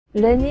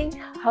Learning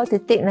how to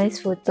take nice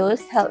photos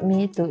helped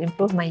me to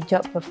improve my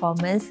job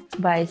performance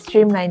by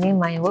streamlining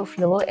my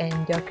workflow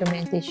and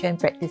documentation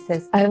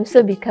practices. I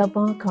also become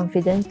more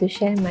confident to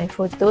share my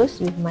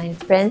photos with my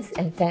friends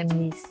and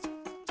families.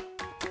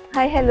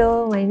 Hi,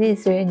 hello, my name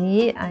is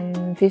Norsuryani.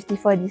 I'm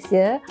 54 this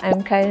year.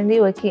 I'm currently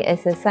working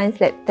as a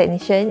science lab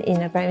technician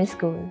in a primary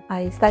school.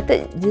 I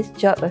started this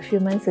job a few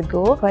months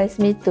ago. It requires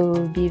me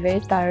to be very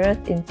thorough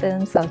in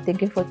terms of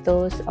taking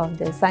photos of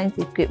the science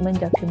equipment,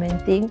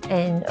 documenting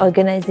and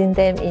organizing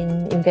them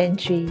in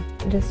inventory.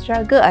 The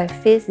struggle I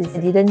faced is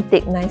I didn't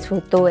take nice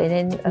photo and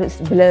then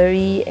it's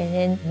blurry and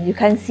then you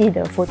can't see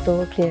the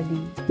photo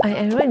clearly. I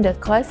enrolled in the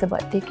course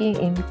about taking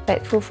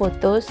impactful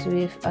photos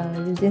with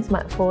using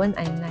smartphone,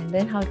 and I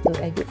learned how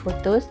to edit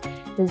photos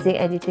using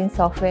editing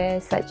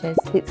software such as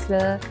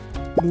𝐋𝐞𝐚𝐫𝐧,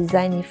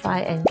 Designify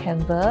and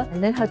Canva. I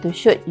learned how to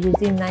shoot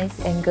using nice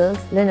angles,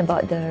 learn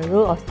about the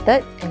rule of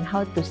third and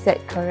how to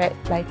set correct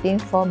lighting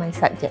for my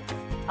subjects.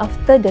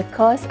 After the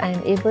course, I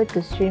am able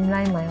to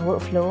streamline my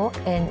workflow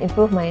and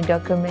improve my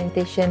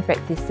documentation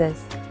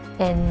practices.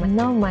 And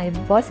now my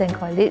boss and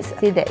colleagues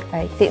say that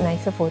I take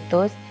nicer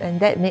photos, and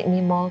that made me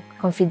more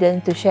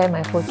confident to share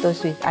my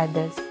photos with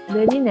others.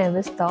 Learning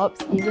never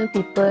stops. Even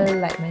people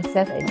like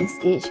myself at this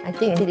age, I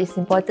think it is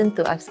important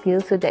to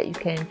upskill so that you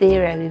can stay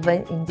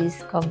relevant in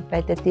this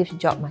competitive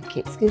job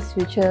market.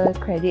 SkillsFuture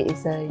Credit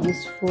is a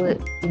useful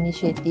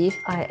initiative.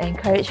 I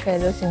encourage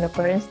fellow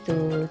Singaporeans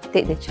to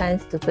take the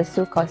chance to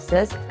pursue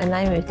courses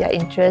aligned with their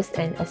interests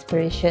and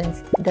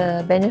aspirations.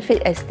 The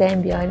benefit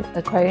extend beyond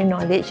acquiring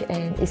knowledge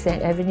and is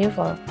an avenue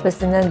for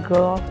personal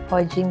growth,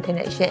 forging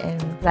connection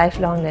and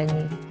lifelong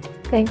learning.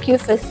 Thank you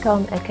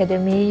Firstcom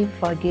Academy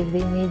for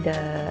giving me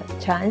the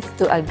chance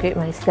to upgrade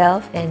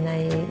myself, and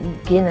I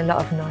gain a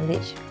lot of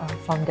knowledge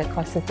from the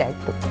courses that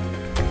I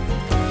took.